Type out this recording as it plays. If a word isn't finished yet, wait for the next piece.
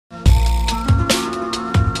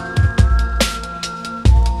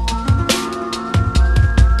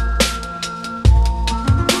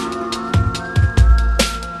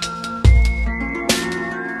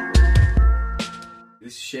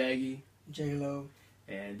J-Lo.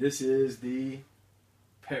 And this is the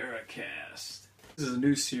Paracast. This is a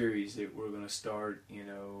new series that we're going to start,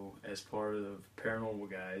 as part of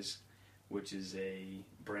Paranormal Guys, which is a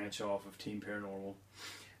branch off of Team Paranormal,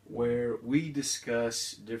 where we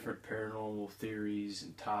discuss different paranormal theories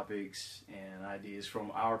and topics and ideas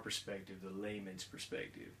from our perspective, the layman's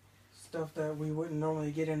perspective. Stuff that we wouldn't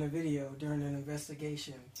normally get in a video during an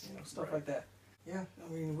investigation, stuff Right. like that. Yeah,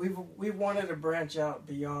 I mean, we've wanted to branch out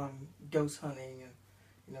beyond ghost hunting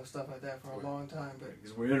and stuff like that for a long time, but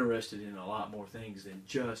Because we're interested in a lot more things than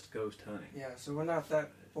just ghost hunting. yeah, so we're not that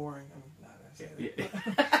boring. I mean, not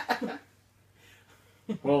that.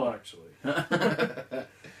 Yeah. Well, actually.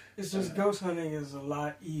 It's just ghost hunting is a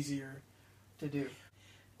lot easier to do.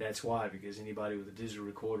 That's why, because anybody with a digital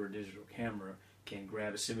recorder, digital camera, can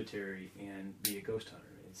grab a cemetery and be a ghost hunter.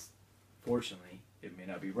 Fortunately, it may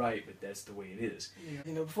not be right, but that's the way it is.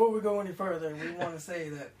 Yeah. Before we go any further, we want to say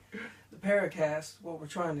that the Paracast, what we're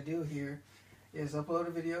trying to do here, is upload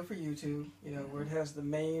a video for YouTube, where it has the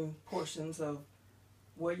main portions of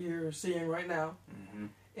what you're seeing right now,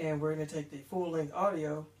 and we're going to take the full-length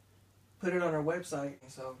audio, put it on our website.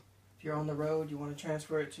 So if you're on the road, you want to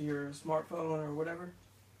transfer it to your smartphone or whatever,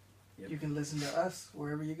 you can listen to us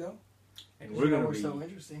wherever you go. And we're going to be so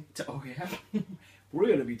interesting. Oh yeah, we're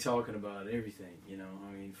going to be talking about everything.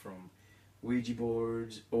 From Ouija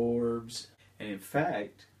boards, orbs, and in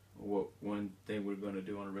fact, one thing we're going to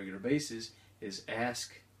do on a regular basis is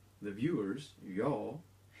ask the viewers, y'all,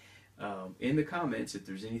 in the comments if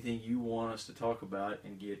there's anything you want us to talk about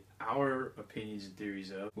and get our opinions and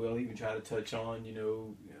theories of. We'll even try to touch on,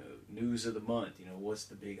 news of the month. What's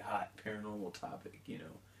the big hot paranormal topic,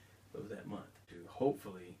 of that month. To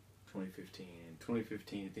hopefully 2015. In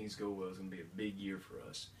 2015, if things go well, it's going to be a big year for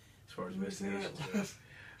us as far as investigations go.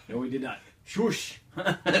 No, we did not. Shush!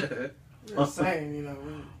 Just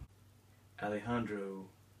saying, Alejandro,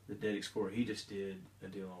 the Dead Explorer, he just did a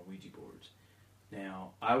deal on Ouija boards.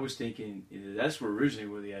 Now, I was thinking that's originally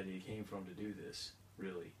where the idea came from to do this,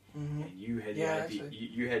 really. Mm-hmm. And you had the idea.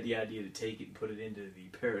 You had the idea to take it and put it into the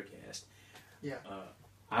Paracast. Yeah.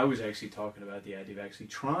 I was actually talking about the idea of actually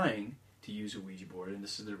trying to use a Ouija board, and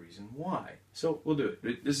this is the reason why. So we'll do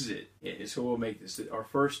it. This is it. So we'll make this our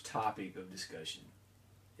first topic of discussion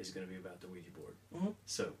is going to be about the Ouija board. Mm-hmm.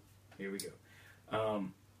 So here we go.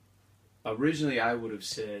 Originally, I would have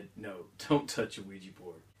said no. Don't touch a Ouija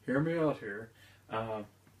board. Hear me out here.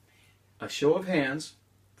 A show of hands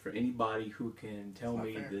for anybody who can tell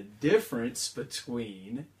me the difference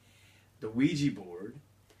between the Ouija board.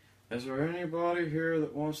 Is there anybody here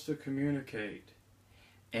that wants to communicate?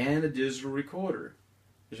 And a digital recorder.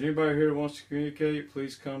 Is there anybody here that wants to communicate?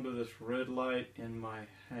 Please come to this red light in my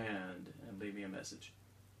hand and leave me a message.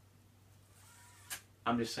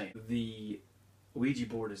 I'm just saying, the Ouija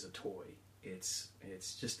board is a toy. It's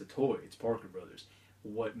just a toy. It's Parker Brothers.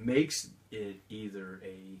 What makes it either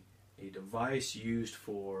a device used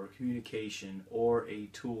for communication or a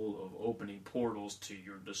tool of opening portals to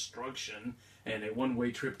your destruction and a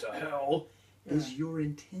one-way trip to hell is your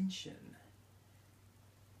intention.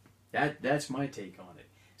 That's my take on it.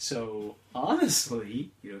 So,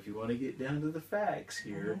 honestly, if you want to get down to the facts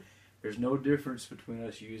here, there's no difference between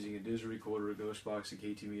us using a digital recorder, a ghost box, a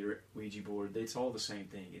KT meter, Ouija board. It's all the same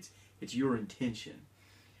thing. It's your intention.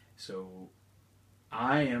 So,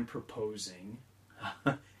 I am proposing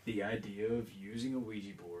the idea of using a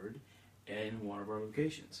Ouija board in one of our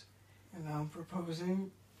locations. And I'm proposing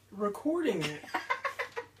recording it.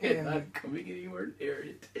 And not coming anywhere near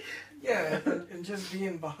it. Yeah, and just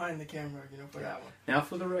being behind the camera, for that one. Now,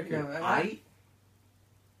 for the record, I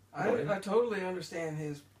totally understand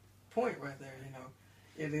his point right there.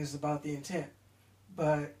 It is about the intent.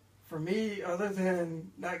 But for me, other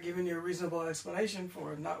than not giving you a reasonable explanation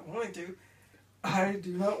for not wanting to, I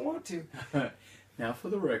do not want to. Now, for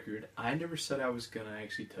the record, I never said I was going to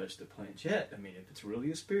actually touch the planchette. I mean, if it's really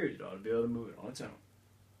a spirit, it ought to be able to move it on its own.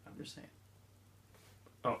 I'm just saying.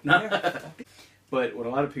 Oh, no. But what a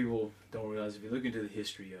lot of people don't realize, if you look into the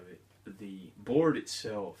history of it, the board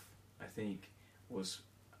itself, I think,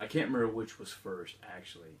 I can't remember which was first,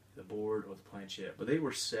 actually, the board or the planchette, but they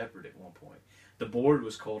were separate at one point. The board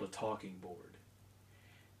was called a talking board.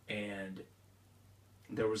 And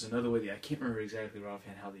there was another way, I can't remember exactly right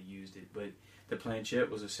offhand how they used it, but the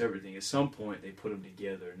planchette was a separate thing. At some point, they put them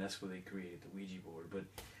together, and that's where they created the Ouija board. But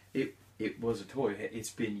it was a toy.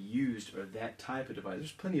 It's been used, or that type of device.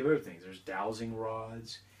 There's plenty of other things. There's dowsing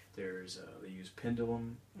rods. There's they use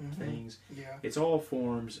pendulum things. Yeah. It's all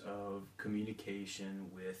forms of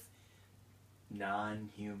communication with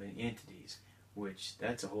non-human entities, which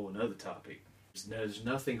that's a whole another topic. There's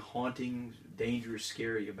nothing haunting, dangerous,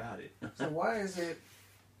 scary about it. So why is it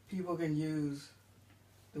people can use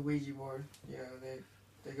the Ouija board? You know,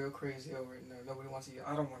 they go crazy over it. No, nobody wants to use it.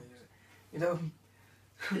 I don't want to use it. You know?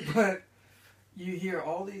 But you hear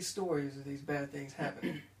all these stories of these bad things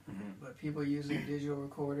happening. But people using a digital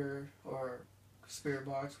recorder or spirit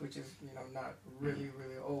box, which is, you know, not really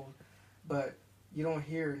old, but you don't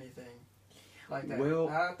hear anything like that. Well,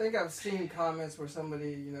 I think I've seen comments where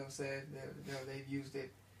somebody, you know, said that, you know, they've used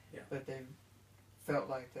it, but they felt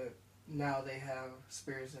like that now they have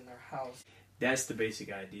spirits in their house. That's the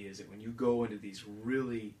basic idea, is that when you go into these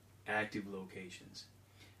really active locations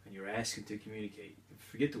and you're asking to communicate,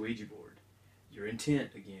 forget the Ouija board, your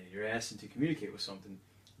intent, again, you're asking to communicate with something,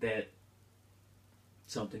 that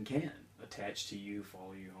something can attach to you,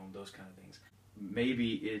 follow you home, those kind of things.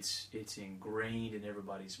 Maybe it's ingrained in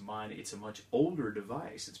everybody's mind. It's a much older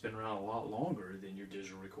device. It's been around a lot longer than your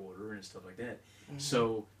digital recorder and stuff like that. Mm-hmm.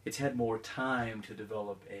 So it's had more time to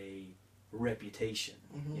develop a reputation,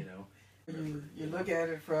 you know. You look at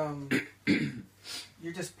it from,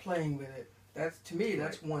 you're just playing with it. That's, to me,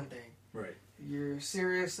 that's one thing. Right. You're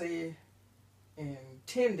seriously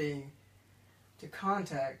intending to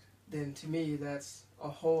contact, then to me that's a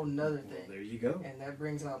whole nother thing. Well, there you go. And that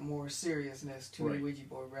brings out more seriousness to the Ouija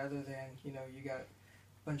board, rather than, you know, you got a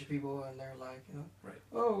bunch of people and they're like, you know,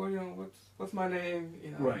 oh, well, you know, what's my name?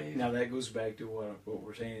 You know, right. Now that goes back to what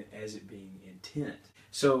we're saying as it being intent.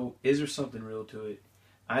 So is there something real to it?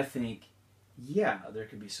 I think, yeah, there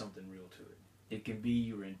can be something real to it. It can be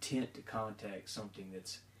your intent to contact something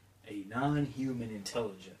that's a non-human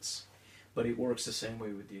intelligence. But it works the same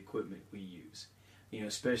way with the equipment we use. You know,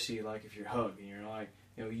 especially like if you're hugging, you're like,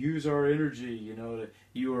 you know, use our energy, you know, that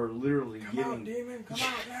you are literally come giving... out, demon, come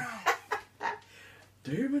out now.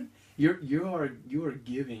 Demon? You are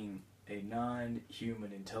giving a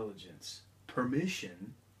non-human intelligence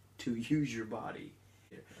permission to use your body.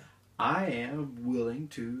 I am willing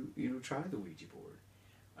to, you know, try the Ouija board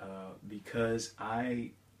because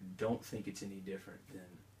I don't think it's any different than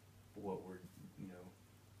what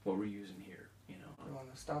we're using here. You know. You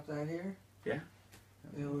want to stop that here? Yeah.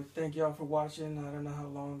 You know, thank y'all for watching. I don't know how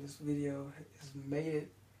long this video has made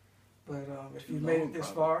it, but if you've made it this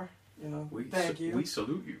far, you know, thank you. We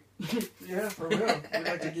salute you. Yeah, for real. We'd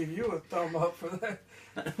like to give you a thumb up for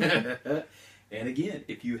that. And again,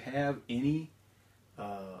 if you have any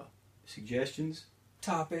suggestions,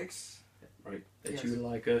 topics, right, that you would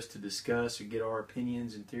like us to discuss or get our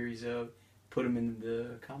opinions and theories of, put them in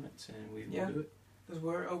the comments and we will do it. Because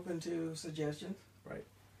we're open to suggestions. Right.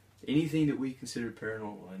 Anything that we consider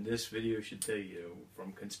paranormal, and this video should tell you,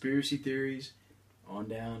 from conspiracy theories on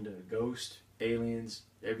down to ghosts, aliens,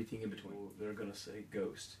 everything in between. They're going to say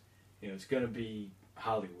ghost. You know, it's going to be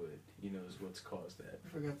Hollywood, you know, is what's caused that. I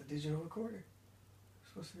forgot the digital recorder. It's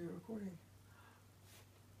supposed to be a recording.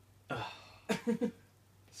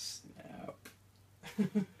 Snap.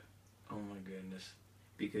 Oh my goodness.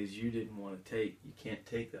 Because you didn't want to you can't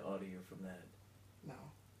take the audio from that. No.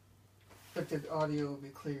 But the audio will be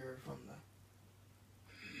clearer from the...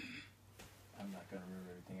 I'm not going to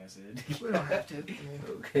remember everything I said. We don't have to.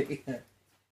 Okay.